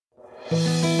You're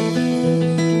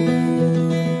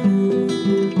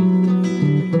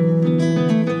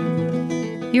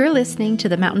listening to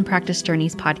the Mountain Practice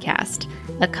Journeys podcast,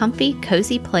 a comfy,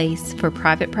 cozy place for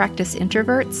private practice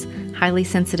introverts, highly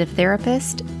sensitive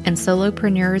therapists, and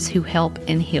solopreneurs who help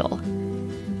and heal.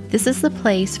 This is the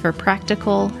place for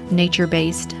practical,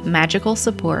 nature-based, magical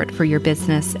support for your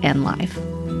business and life.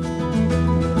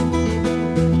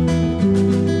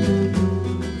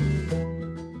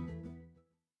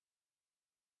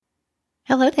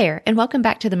 Hello there, and welcome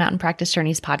back to the Mountain Practice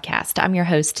Journeys podcast. I'm your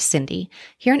host, Cindy.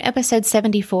 Here in episode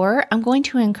 74, I'm going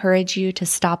to encourage you to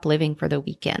stop living for the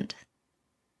weekend.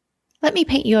 Let me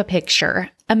paint you a picture.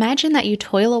 Imagine that you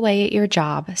toil away at your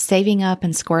job, saving up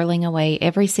and squirreling away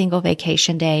every single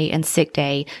vacation day and sick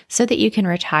day so that you can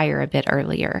retire a bit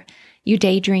earlier. You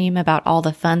daydream about all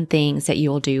the fun things that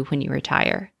you will do when you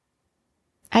retire.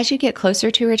 As you get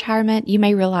closer to retirement, you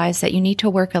may realize that you need to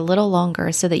work a little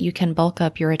longer so that you can bulk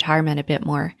up your retirement a bit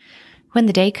more. When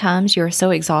the day comes, you are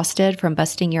so exhausted from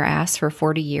busting your ass for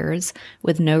 40 years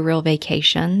with no real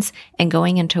vacations and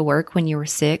going into work when you were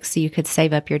sick so you could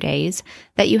save up your days,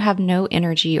 that you have no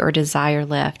energy or desire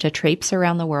left to traipse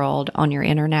around the world on your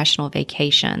international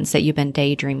vacations that you've been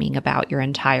daydreaming about your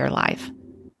entire life.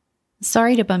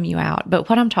 Sorry to bum you out, but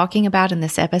what I'm talking about in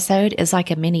this episode is like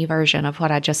a mini version of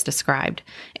what I just described.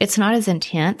 It's not as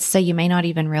intense, so you may not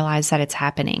even realize that it's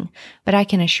happening, but I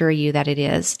can assure you that it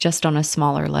is, just on a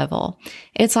smaller level.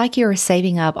 It's like you are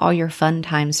saving up all your fun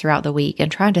times throughout the week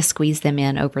and trying to squeeze them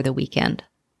in over the weekend.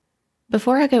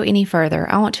 Before I go any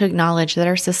further, I want to acknowledge that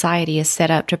our society is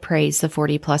set up to praise the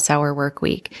 40-plus hour work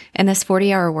week, and this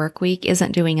 40-hour work week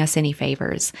isn't doing us any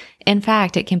favors. In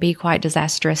fact, it can be quite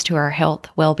disastrous to our health,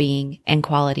 well-being, and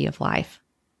quality of life.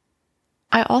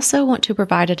 I also want to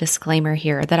provide a disclaimer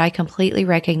here that I completely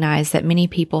recognize that many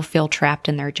people feel trapped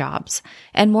in their jobs.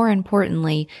 And more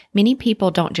importantly, many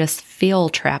people don't just feel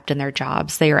trapped in their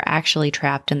jobs, they are actually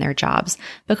trapped in their jobs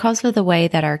because of the way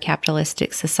that our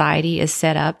capitalistic society is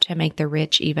set up to make the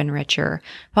rich even richer,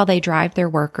 while they drive their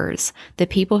workers, the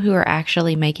people who are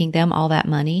actually making them all that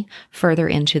money, further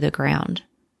into the ground.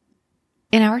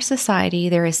 In our society,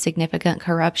 there is significant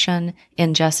corruption,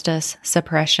 injustice,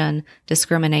 suppression,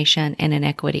 discrimination, and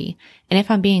inequity. And if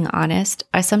I'm being honest,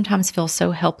 I sometimes feel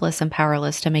so helpless and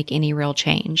powerless to make any real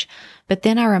change. But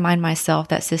then I remind myself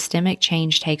that systemic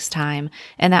change takes time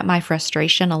and that my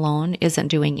frustration alone isn't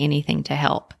doing anything to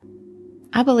help.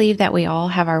 I believe that we all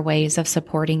have our ways of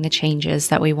supporting the changes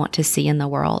that we want to see in the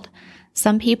world.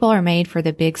 Some people are made for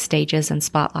the big stages and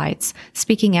spotlights,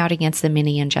 speaking out against the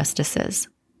many injustices.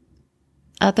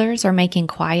 Others are making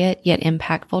quiet yet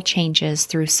impactful changes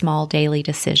through small daily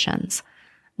decisions.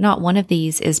 Not one of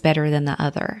these is better than the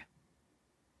other.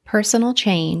 Personal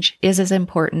change is as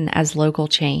important as local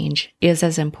change, is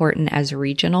as important as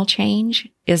regional change,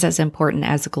 is as important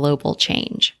as global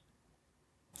change.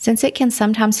 Since it can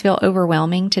sometimes feel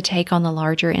overwhelming to take on the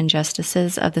larger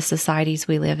injustices of the societies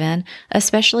we live in,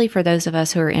 especially for those of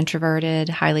us who are introverted,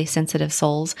 highly sensitive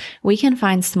souls, we can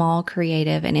find small,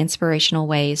 creative, and inspirational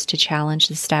ways to challenge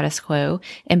the status quo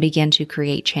and begin to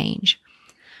create change.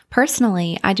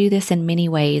 Personally, I do this in many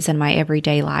ways in my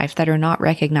everyday life that are not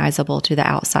recognizable to the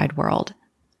outside world.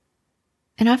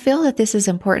 And I feel that this is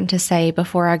important to say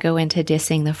before I go into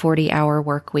dissing the 40-hour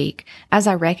work week, as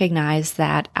I recognize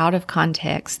that, out of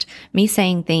context, me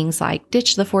saying things like,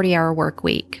 ditch the 40-hour work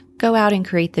week, go out and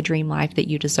create the dream life that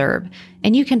you deserve,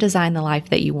 and you can design the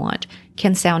life that you want,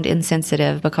 can sound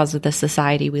insensitive because of the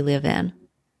society we live in.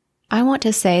 I want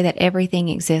to say that everything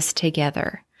exists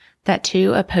together, that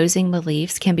two opposing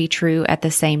beliefs can be true at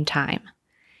the same time.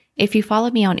 If you follow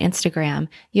me on Instagram,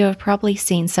 you have probably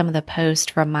seen some of the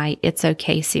posts from my It's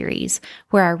Okay series,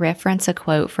 where I reference a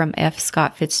quote from F.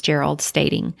 Scott Fitzgerald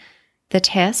stating, "The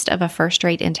test of a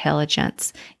first-rate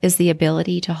intelligence is the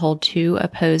ability to hold two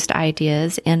opposed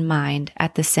ideas in mind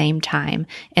at the same time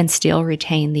and still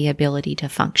retain the ability to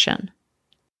function."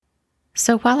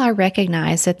 So while I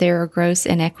recognize that there are gross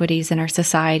inequities in our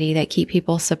society that keep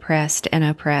people suppressed and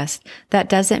oppressed, that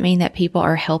doesn't mean that people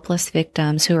are helpless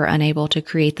victims who are unable to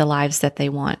create the lives that they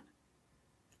want.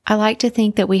 I like to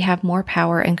think that we have more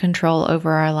power and control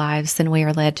over our lives than we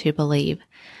are led to believe.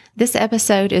 This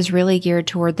episode is really geared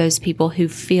toward those people who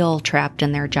feel trapped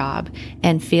in their job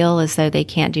and feel as though they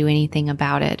can't do anything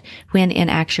about it, when in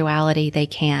actuality they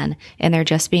can, and they're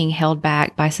just being held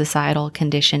back by societal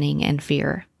conditioning and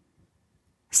fear.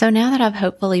 So now that I've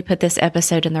hopefully put this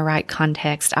episode in the right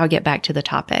context, I'll get back to the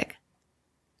topic.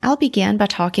 I'll begin by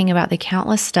talking about the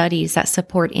countless studies that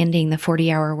support ending the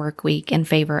 40-hour work week in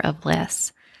favor of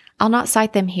less. I'll not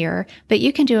cite them here, but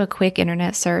you can do a quick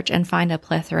internet search and find a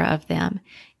plethora of them.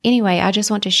 Anyway, I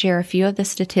just want to share a few of the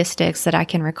statistics that I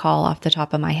can recall off the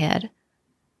top of my head.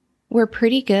 We're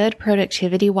pretty good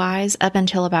productivity-wise up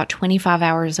until about 25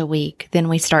 hours a week, then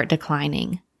we start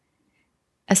declining.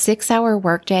 A 6-hour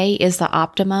workday is the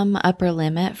optimum upper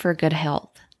limit for good health.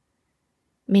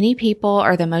 Many people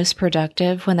are the most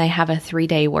productive when they have a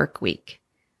 3-day work week.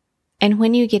 And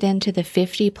when you get into the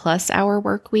 50-plus hour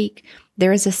work week,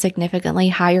 there is a significantly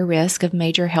higher risk of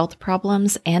major health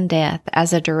problems and death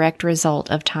as a direct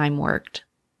result of time worked.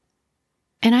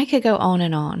 And I could go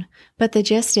on, but the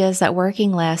gist is that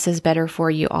working less is better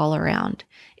for you all around.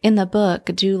 In the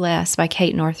book, Do Less by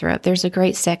Kate Northrup, there's a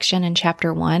great section in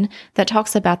Chapter 1 that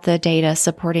talks about the data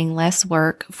supporting less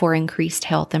work for increased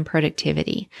health and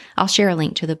productivity. I'll share a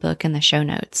link to the book in the show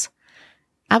notes.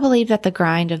 I believe that the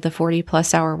grind of the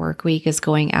 40-plus hour work week is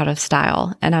going out of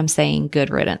style, and I'm saying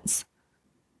good riddance.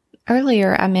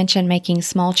 Earlier, I mentioned making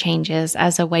small changes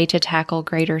as a way to tackle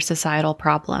greater societal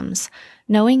problems.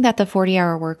 Knowing that the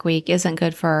 40-hour work week isn't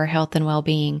good for our health and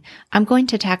well-being, I'm going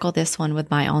to tackle this one with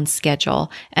my own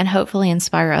schedule and hopefully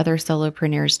inspire other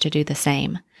solopreneurs to do the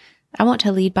same. I want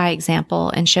to lead by example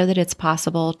and show that it's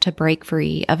possible to break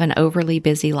free of an overly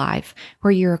busy life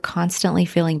where you're constantly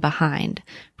feeling behind,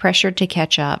 pressured to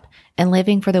catch up, and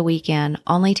living for the weekend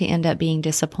only to end up being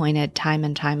disappointed time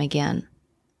and time again.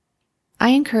 I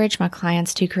encourage my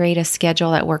clients to create a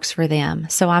schedule that works for them,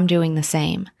 so I'm doing the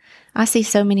same. I see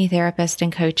so many therapists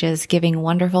and coaches giving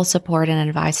wonderful support and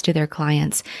advice to their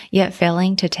clients, yet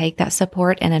failing to take that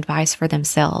support and advice for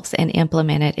themselves and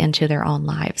implement it into their own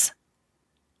lives.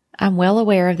 I'm well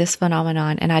aware of this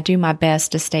phenomenon, and I do my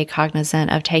best to stay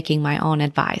cognizant of taking my own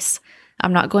advice.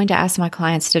 I'm not going to ask my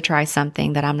clients to try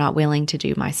something that I'm not willing to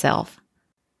do myself.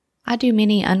 I do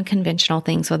many unconventional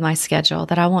things with my schedule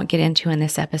that I won't get into in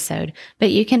this episode, but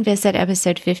you can visit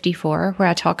episode 54 where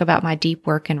I talk about my deep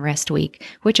work and rest week,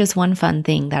 which is one fun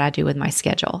thing that I do with my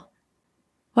schedule.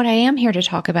 What I am here to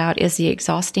talk about is the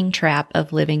exhausting trap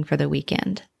of living for the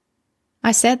weekend.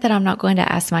 I said that I'm not going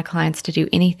to ask my clients to do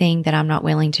anything that I'm not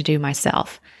willing to do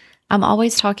myself. I'm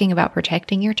always talking about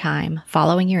protecting your time,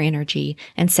 following your energy,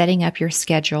 and setting up your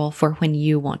schedule for when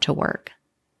you want to work.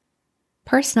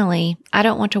 Personally, I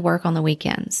don't want to work on the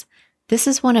weekends. This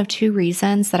is one of 2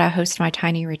 reasons that I host my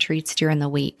tiny retreats during the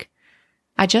week.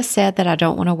 I just said that I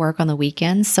don't want to work on the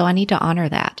weekends, so I need to honor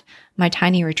that. My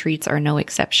tiny retreats are no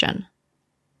exception.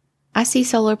 I see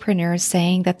solopreneurs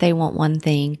saying that they want one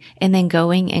thing and then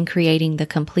going and creating the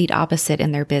complete opposite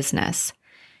in their business.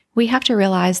 We have to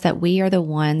realize that we are the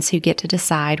ones who get to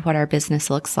decide what our business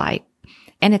looks like.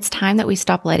 And it's time that we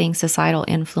stop letting societal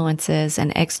influences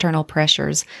and external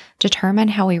pressures determine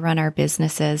how we run our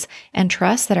businesses and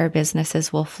trust that our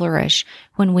businesses will flourish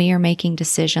when we are making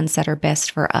decisions that are best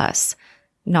for us,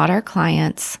 not our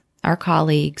clients, our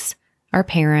colleagues, our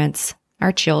parents,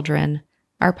 our children,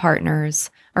 our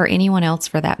partners, or anyone else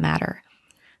for that matter.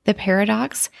 The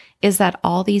paradox is that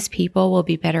all these people will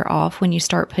be better off when you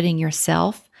start putting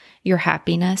yourself, your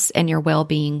happiness, and your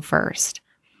well-being first.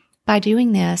 By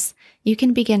doing this, you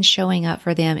can begin showing up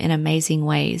for them in amazing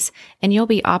ways, and you'll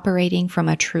be operating from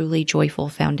a truly joyful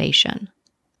foundation.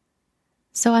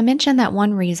 So I mentioned that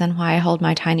one reason why I hold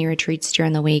my tiny retreats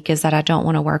during the week is that I don't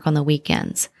want to work on the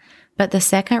weekends. But the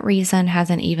second reason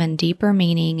has an even deeper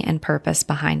meaning and purpose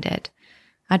behind it.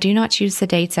 I do not choose the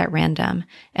dates at random,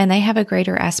 and they have a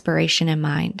greater aspiration in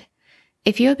mind.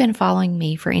 If you have been following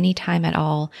me for any time at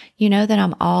all, you know that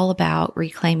I'm all about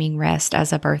reclaiming rest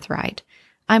as a birthright.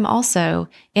 I'm also,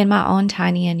 in my own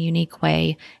tiny and unique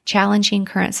way, challenging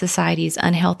current society's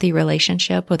unhealthy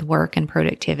relationship with work and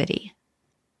productivity.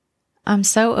 I'm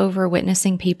so over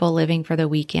witnessing people living for the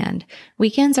weekend.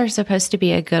 Weekends are supposed to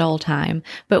be a good old time,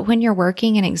 but when you're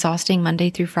working an exhausting Monday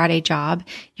through Friday job,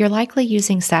 you're likely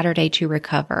using Saturday to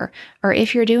recover. Or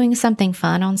if you're doing something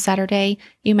fun on Saturday,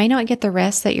 you may not get the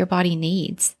rest that your body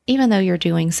needs, even though you're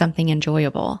doing something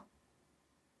enjoyable.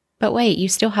 But wait, you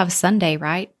still have Sunday,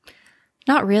 right?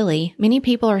 Not really. Many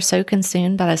people are so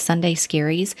consumed by the Sunday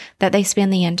scaries that they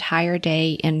spend the entire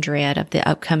day in dread of the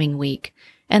upcoming week,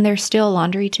 and there's still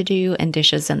laundry to do and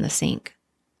dishes in the sink.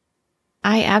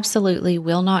 I absolutely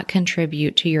will not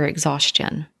contribute to your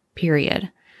exhaustion,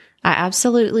 period. I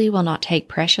absolutely will not take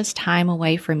precious time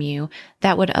away from you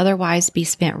that would otherwise be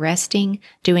spent resting,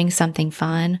 doing something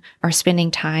fun, or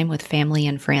spending time with family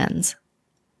and friends.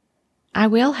 I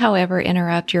will, however,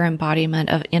 interrupt your embodiment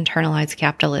of internalized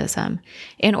capitalism.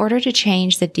 In order to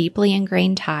change the deeply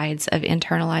ingrained tides of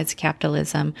internalized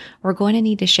capitalism, we're going to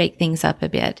need to shake things up a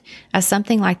bit, as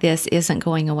something like this isn't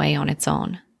going away on its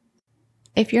own.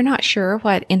 If you're not sure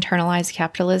what internalized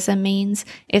capitalism means,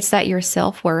 it's that your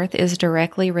self-worth is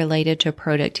directly related to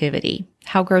productivity.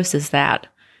 How gross is that?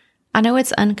 I know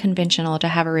it's unconventional to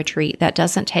have a retreat that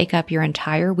doesn't take up your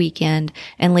entire weekend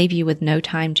and leave you with no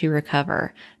time to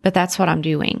recover, but that's what I'm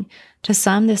doing. To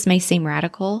some, this may seem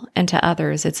radical, and to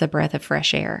others, it's a breath of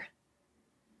fresh air.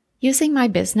 Using my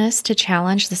business to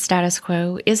challenge the status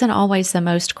quo isn't always the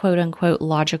most quote-unquote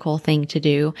logical thing to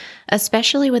do,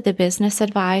 especially with the business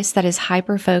advice that is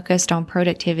hyper-focused on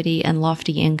productivity and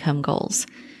lofty income goals.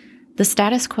 The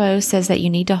status quo says that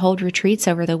you need to hold retreats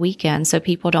over the weekend so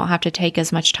people don't have to take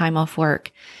as much time off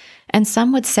work. And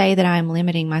some would say that I am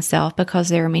limiting myself because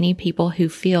there are many people who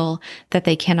feel that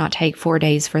they cannot take 4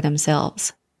 days for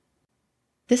themselves.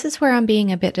 This is where I'm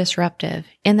being a bit disruptive,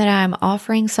 in that I'm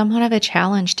offering somewhat of a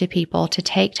challenge to people to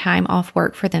take time off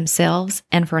work for themselves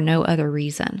and for no other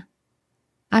reason.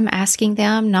 I'm asking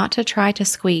them not to try to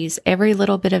squeeze every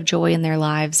little bit of joy in their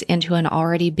lives into an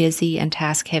already busy and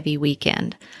task-heavy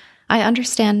weekend. I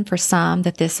understand for some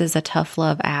that this is a tough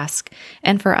love ask,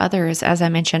 and for others, as I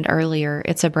mentioned earlier,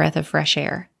 it's a breath of fresh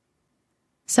air.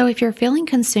 So if you're feeling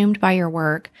consumed by your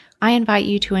work, I invite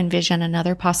you to envision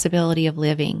another possibility of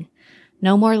living.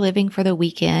 No more living for the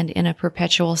weekend in a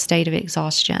perpetual state of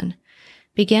exhaustion.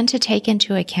 Begin to take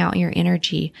into account your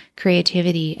energy,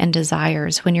 creativity, and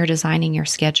desires when you're designing your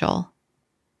schedule.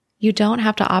 You don't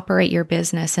have to operate your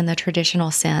business in the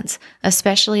traditional sense,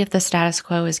 especially if the status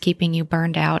quo is keeping you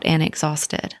burned out and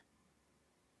exhausted.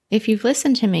 If you've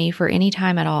listened to me for any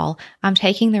time at all, I'm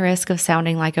taking the risk of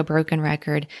sounding like a broken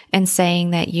record and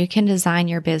saying that you can design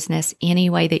your business any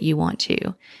way that you want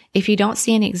to. If you don't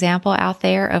see an example out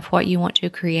there of what you want to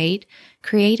create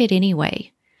it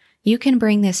anyway. You can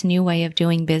bring this new way of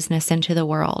doing business into the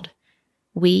world.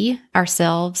 We,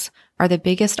 ourselves, are the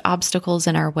biggest obstacles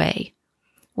in our way.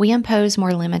 We impose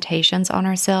more limitations on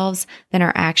ourselves than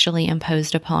are actually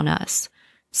imposed upon us.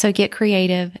 So get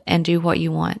creative and do what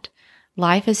you want.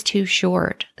 Life is too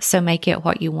short, so make it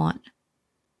what you want.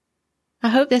 I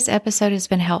hope this episode has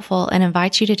been helpful and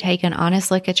invites you to take an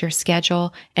honest look at your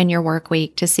schedule and your work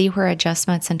week to see where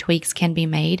adjustments and tweaks can be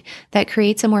made that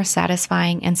creates a more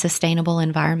satisfying and sustainable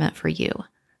environment for you.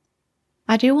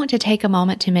 I do want to take a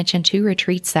moment to mention 2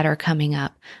 retreats that are coming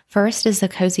up. First is the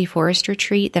Cozy Forest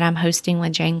Retreat that I'm hosting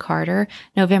with Jane Carter,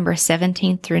 November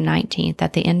 17th through 19th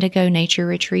at the Indigo Nature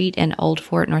Retreat in Old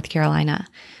Fort, North Carolina.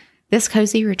 This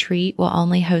cozy retreat will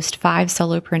only host 5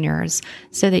 solopreneurs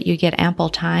so that you get ample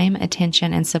time,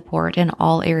 attention, and support in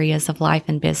all areas of life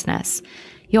and business.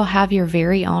 You'll have your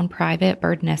very own private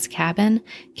bird nest cabin,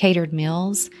 catered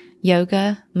meals,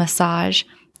 yoga, massage,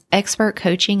 expert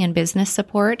coaching and business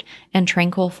support, and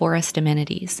tranquil forest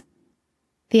amenities.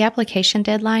 The application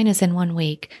deadline is in 1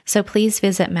 week, so please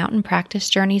visit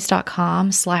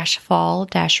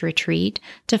mountainpracticejourneys.com/fall-retreat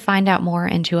to find out more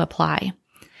and to apply.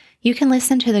 You can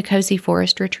listen to the Cozy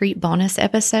Forest Retreat bonus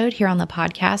episode here on the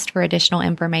podcast for additional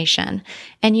information.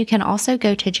 And you can also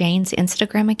go to Jane's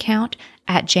Instagram account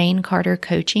at Jane Carter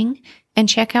Coaching and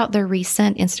check out the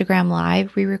recent Instagram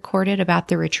Live we recorded about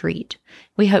the retreat.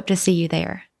 We hope to see you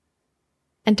there.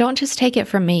 And don't just take it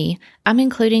from me. I'm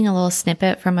including a little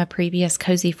snippet from a previous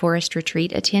Cozy Forest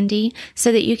Retreat attendee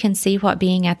so that you can see what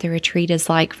being at the retreat is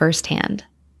like firsthand.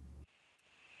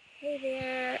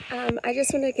 I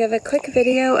just want to give a quick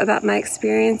video about my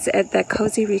experience at the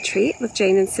Cozy Retreat with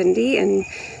Jane and Cindy in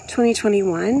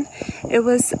 2021. It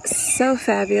was so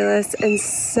fabulous and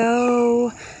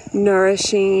so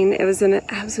nourishing. It was an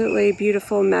absolutely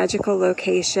beautiful, magical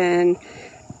location.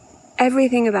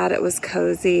 Everything about it was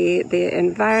cozy. The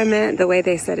environment, the way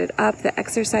they set it up, the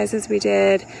exercises we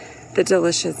did, the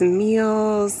delicious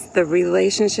meals, the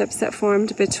relationships that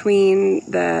formed between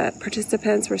the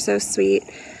participants were so sweet.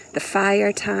 The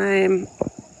fire time,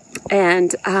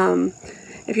 and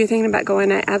if you're thinking about going,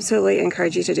 I absolutely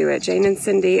encourage you to do it. Jane and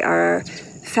Cindy are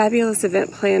fabulous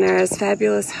event planners,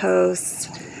 fabulous hosts,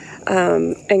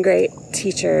 and great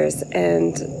teachers,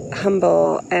 and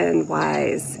humble and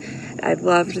wise. I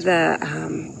loved the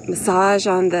massage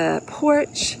on the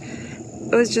porch.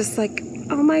 It was just like,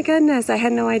 oh my goodness, I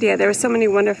had no idea. There were so many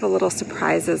wonderful little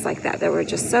surprises like that were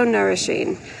just so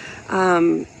nourishing.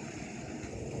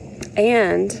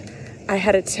 And I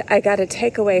got a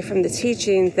takeaway from the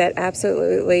teaching that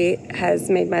absolutely has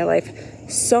made my life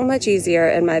so much easier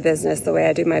in my business, the way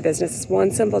I do my business.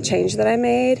 One simple change that I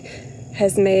made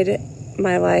has made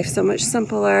my life so much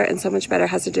simpler and so much better. It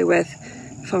has to do with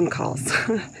phone calls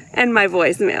and my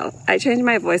voicemail. I changed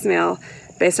my voicemail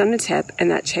based on a tip,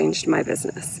 and that changed my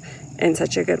business in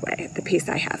such a good way, the peace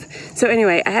I have. So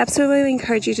anyway, I absolutely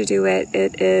encourage you to do it.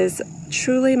 It is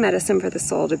truly medicine for the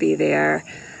soul to be there.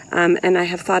 And I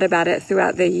have thought about it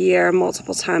throughout the year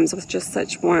multiple times with just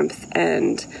such warmth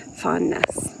and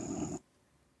fondness.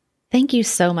 Thank you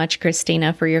so much,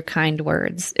 Christina, for your kind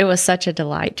words. It was such a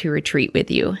delight to retreat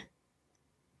with you.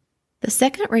 The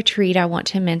second retreat I want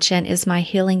to mention is my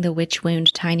Healing the Witch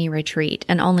Wound Tiny Retreat,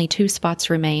 and only 2 spots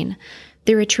remain.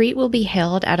 The retreat will be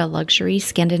held at a luxury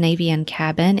Scandinavian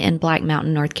cabin in Black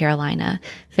Mountain, North Carolina,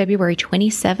 February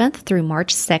 27th through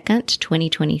March 2nd,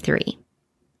 2023.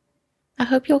 I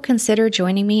hope you'll consider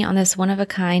joining me on this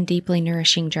one-of-a-kind, deeply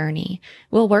nourishing journey.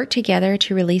 We'll work together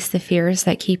to release the fears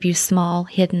that keep you small,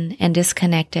 hidden, and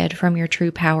disconnected from your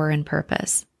true power and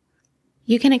purpose.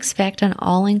 You can expect an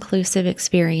all-inclusive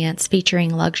experience featuring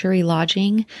luxury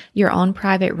lodging, your own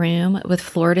private room with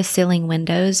floor-to-ceiling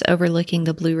windows overlooking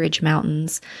the Blue Ridge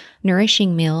Mountains,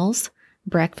 nourishing meals,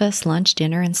 breakfast, lunch,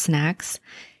 dinner, and snacks,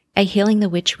 a Healing the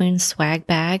Witch Wound swag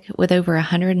bag with over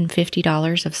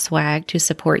 $150 of swag to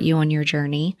support you on your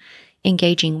journey,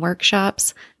 engaging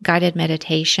workshops, guided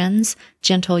meditations,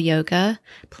 gentle yoga,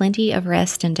 plenty of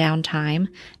rest and downtime,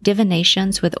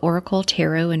 divinations with oracle,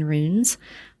 tarot, and runes,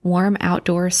 warm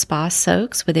outdoor spa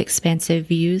soaks with expansive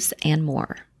views, and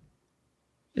more.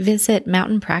 Visit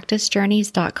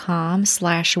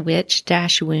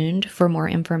mountainpracticejourneys.com/witch-wound for more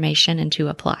information and to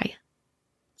apply.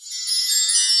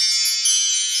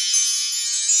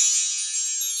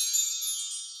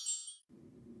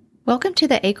 Welcome to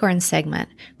the Acorn segment.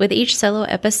 With each solo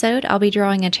episode, I'll be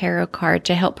drawing a tarot card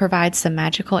to help provide some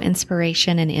magical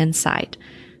inspiration and insight.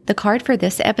 The card for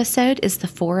this episode is the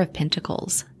 4 of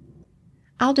Pentacles.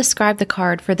 I'll describe the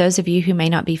card for those of you who may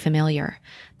not be familiar.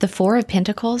 The 4 of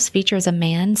Pentacles features a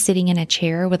man sitting in a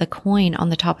chair with a coin on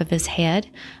the top of his head,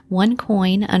 1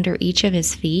 coin under each of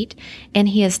his feet, and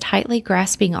he is tightly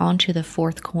grasping onto the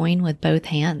 4th coin with both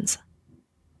hands.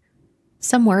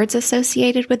 Some words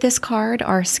associated with this card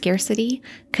are scarcity,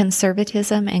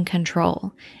 conservatism, and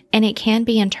control, and it can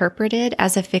be interpreted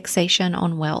as a fixation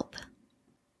on wealth.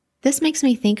 This makes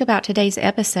me think about today's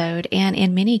episode, and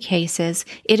in many cases,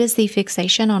 it is the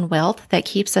fixation on wealth that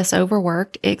keeps us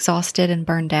overworked, exhausted, and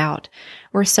burned out.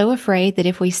 We're so afraid that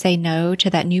if we say no to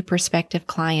that new prospective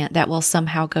client, that will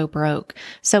somehow go broke.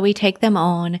 So we take them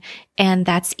on, and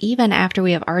that's even after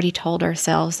we have already told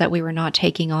ourselves that we were not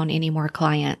taking on any more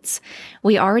clients.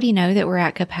 We already know that we're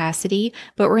at capacity,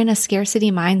 but we're in a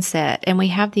scarcity mindset, and we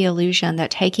have the illusion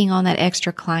that taking on that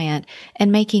extra client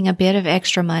and making a bit of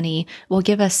extra money will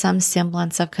give us some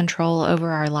semblance of control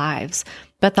over our lives.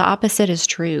 But the opposite is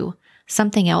true.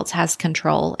 Something else has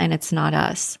control, and it's not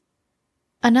us.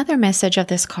 Another message of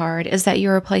this card is that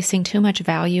you are placing too much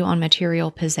value on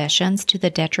material possessions to the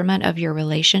detriment of your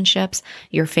relationships,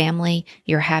 your family,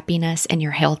 your happiness, and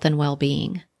your health and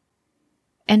well-being.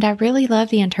 And I really love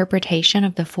the interpretation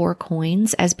of the 4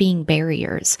 coins as being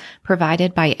barriers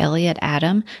provided by Elliot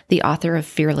Adam, the author of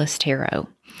Fearless Tarot.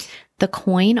 The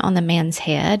coin on the man's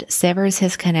head severs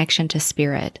his connection to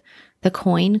spirit. The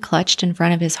coin clutched in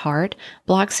front of his heart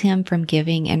blocks him from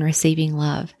giving and receiving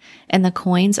love, and the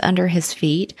coins under his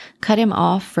feet cut him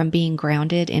off from being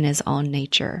grounded in his own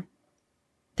nature.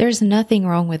 There's nothing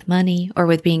wrong with money or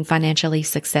with being financially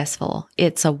successful.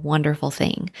 It's a wonderful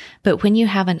thing. But when you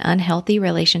have an unhealthy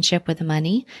relationship with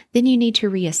money, then you need to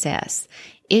reassess.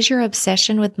 Is your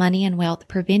obsession with money and wealth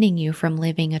preventing you from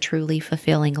living a truly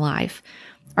fulfilling life?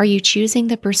 Are you choosing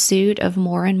the pursuit of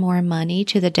more and more money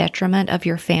to the detriment of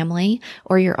your family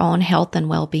or your own health and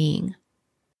well-being?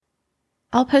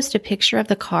 I'll post a picture of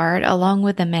the card along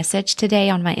with the message today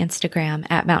on my Instagram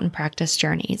at Mountain Practice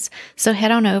Journeys. So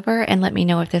head on over and let me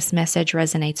know if this message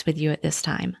resonates with you at this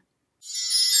time.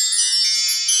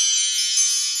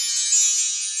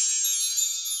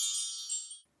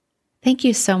 Thank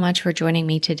you so much for joining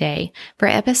me today. For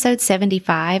episode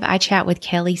 75, I chat with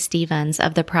Kelly Stevens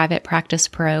of the Private Practice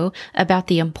Pro about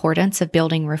the importance of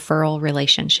building referral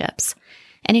relationships.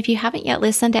 And if you haven't yet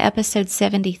listened to episode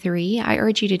 73, I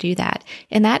urge you to do that.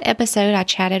 In that episode, I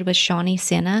chatted with Shawnee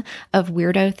Senna of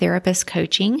Weirdo Therapist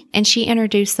Coaching, and she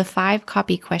introduced the 5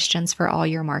 copy questions for all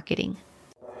your marketing.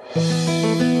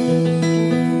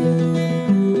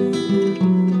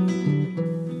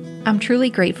 I'm truly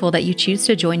grateful that you choose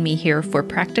to join me here for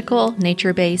practical,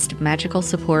 nature-based, magical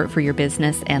support for your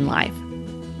business and life.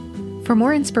 For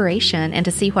more inspiration and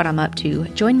to see what I'm up to,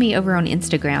 join me over on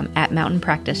Instagram at Mountain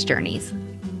Practice Journeys.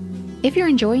 If you're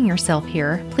enjoying yourself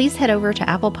here, please head over to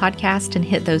Apple Podcast and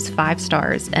hit those 5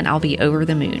 stars, and I'll be over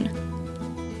the moon.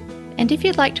 And if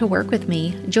you'd like to work with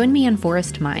me, join me in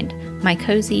Forest Mind, my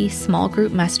cozy, small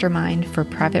group mastermind for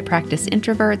private practice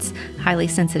introverts, highly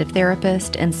sensitive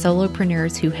therapists, and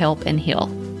solopreneurs who help and heal.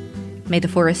 May the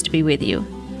forest be with you.